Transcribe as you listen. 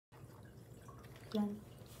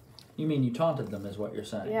You mean you taunted them is what you're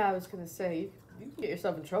saying? Yeah, I was going to say, you can get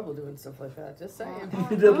yourself in trouble doing stuff like that. Just saying.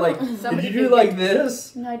 You did like, did you do like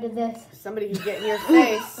this? No, I did this. Somebody can get in your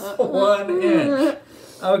face. 1 inch.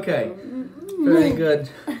 Okay. Very good.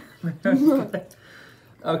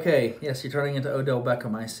 Okay. Yes, you're turning into Odell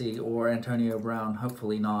Beckham, I see, or Antonio Brown.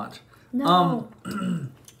 Hopefully not. No.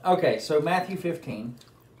 Okay, so Matthew 15.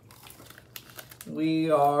 We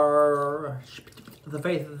are the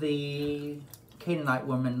faith of the Canaanite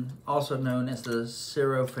woman, also known as the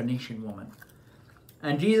Syrophonecian woman.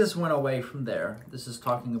 And Jesus went away from there. This is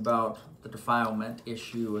talking about the defilement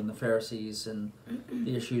issue and the Pharisees and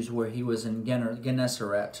the issues where he was in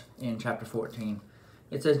Gennesaret in chapter 14.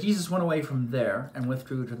 It says, Jesus went away from there and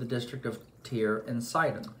withdrew to the district of Tyre and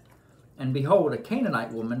Sidon. And behold, a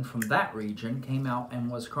Canaanite woman from that region came out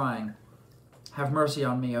and was crying, "Have mercy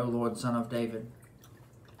on me, O Lord, Son of David."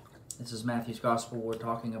 This is Matthew's Gospel. We're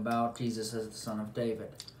talking about Jesus as the Son of David,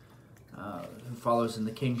 who follows in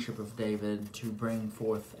the kingship of David to bring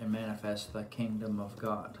forth and manifest the kingdom of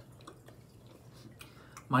God.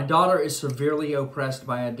 "My daughter is severely oppressed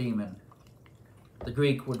by a demon." The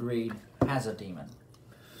Greek would read, "has a demon."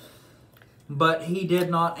 But he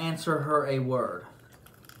did not answer her a word.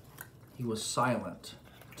 He was silent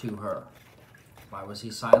to her. Why was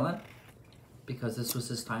he silent? Because this was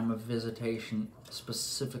his time of visitation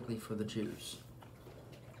specifically for the Jews.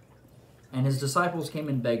 And his disciples came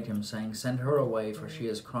and begged him, saying, "Send her away, for she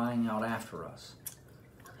is crying out after us."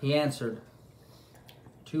 He answered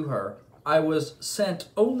to her, "I was sent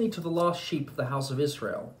only to the lost sheep of the house of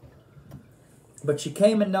Israel." But she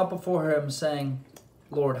came and knelt before him, saying,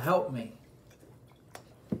 "Lord, help me."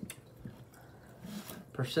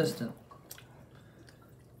 Persistent.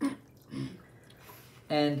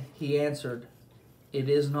 And he answered, "It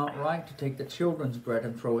is not right to take the children's bread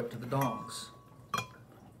and throw it to the dogs."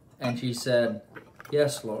 And she said,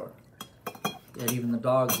 "Yes, Lord. Yet even the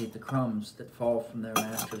dogs eat the crumbs that fall from their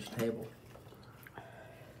master's table."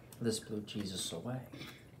 This blew Jesus away.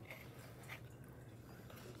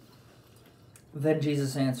 Then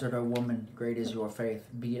Jesus answered, "O woman, great is your faith.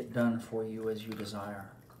 Be it done for you as you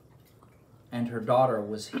desire." And her daughter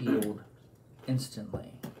was healed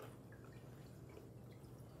instantly.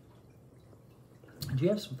 Do you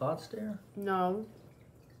have some thoughts there? No,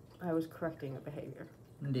 I was correcting a behavior.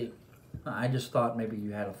 Indeed. I just thought maybe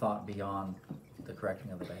you had a thought beyond the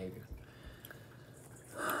correcting of the behavior.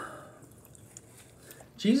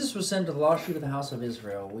 Jesus was sent to the lost sheep of the house of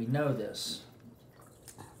Israel. We know this.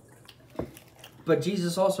 But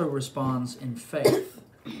Jesus also responds in faith.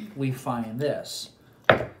 We find this.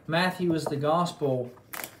 Matthew is the gospel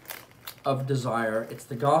of desire. It's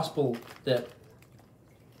the gospel that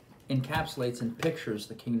encapsulates and pictures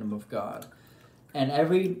the kingdom of God. And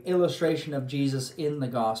every illustration of Jesus in the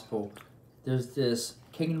gospel, there's this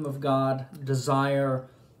kingdom of God, desire,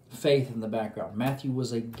 faith in the background. Matthew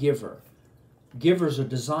was a giver. Givers are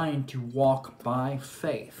designed to walk by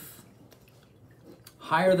faith.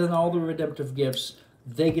 Higher than all the redemptive gifts,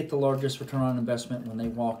 they get the largest return on investment when they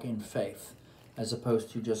walk in faith, as opposed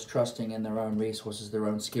to just trusting in their own resources, their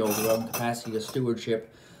own skill, their own capacity to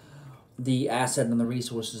stewardship the asset and the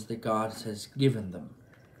resources that God has given them.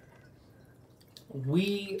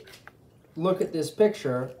 We look at this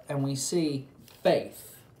picture and we see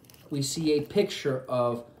faith. We see a picture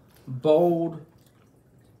of bold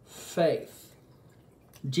faith.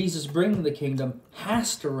 Jesus bringing the kingdom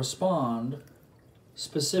has to respond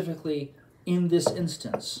specifically in this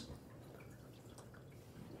instance.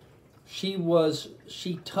 She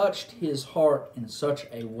touched his heart in such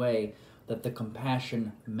a way that the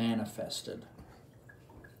compassion manifested.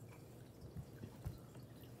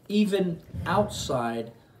 Even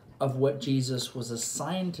outside of what Jesus was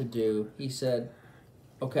assigned to do, he said,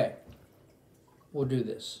 "Okay, we'll do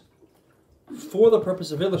this." For the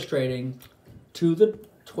purpose of illustrating to the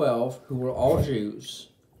 12, who were all Jews,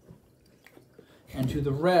 and to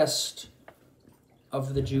the rest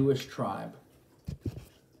of the Jewish tribe,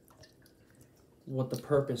 what the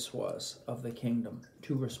purpose was of the kingdom,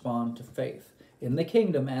 to respond to faith. In the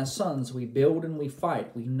kingdom, as sons, we build and we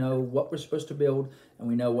fight. We know what we're supposed to build, and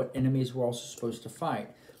we know what enemies we're also supposed to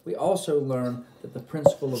fight. We also learn that the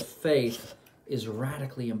principle of faith is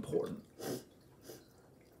radically important.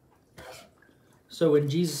 So when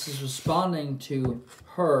Jesus is responding to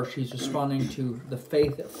her, she's responding to the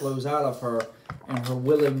faith that flows out of her and her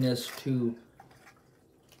willingness to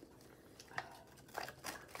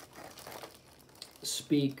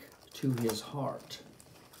speak to his heart.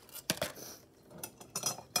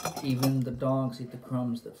 Even the dogs eat the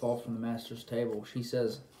crumbs that fall from the master's table. She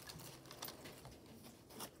says,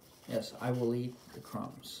 "Yes, I will eat the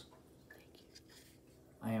crumbs."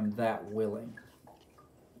 I am that willing.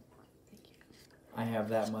 I have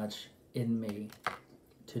that much in me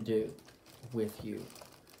to do with you.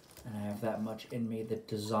 And I have that much in me that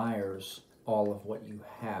desires all of what you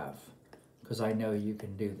have, because I know you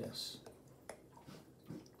can do this.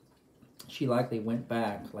 She likely went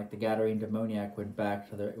back, like the Gadarene demoniac went back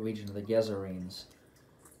to the region of the Gerasenes,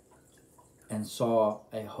 and saw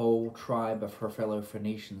a whole tribe of her fellow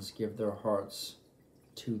Phoenicians give their hearts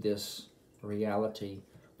to this reality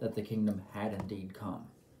that the kingdom had indeed come.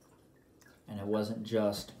 And it wasn't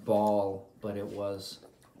just Baal, but it was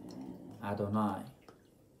Adonai,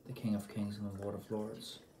 the King of Kings and the Lord of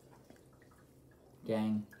Lords.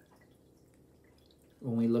 Gang,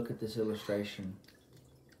 when we look at this illustration,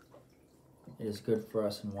 it is good for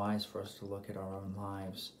us and wise for us to look at our own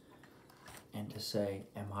lives and to say,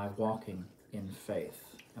 am I walking in faith?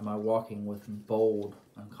 Am I walking with bold,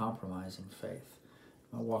 uncompromising faith?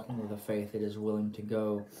 Am I walking with a faith that is willing to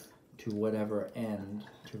go to whatever end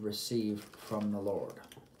to receive from the Lord?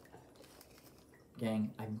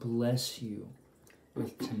 Gang, I bless you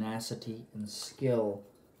with tenacity and skill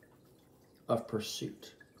of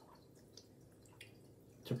pursuit.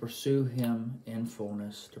 To pursue Him in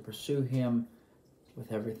fullness, to pursue Him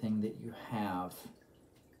with everything that you have,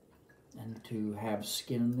 and to have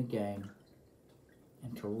skin in the game,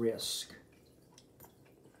 and to risk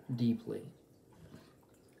deeply.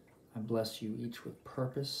 I bless you each with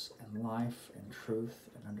purpose and life and truth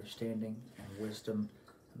and understanding and wisdom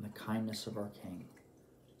and the kindness of our King,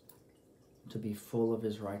 to be full of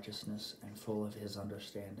His righteousness and full of His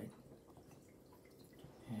understanding.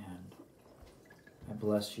 And I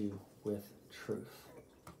bless you with truth.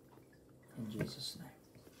 In Jesus' name.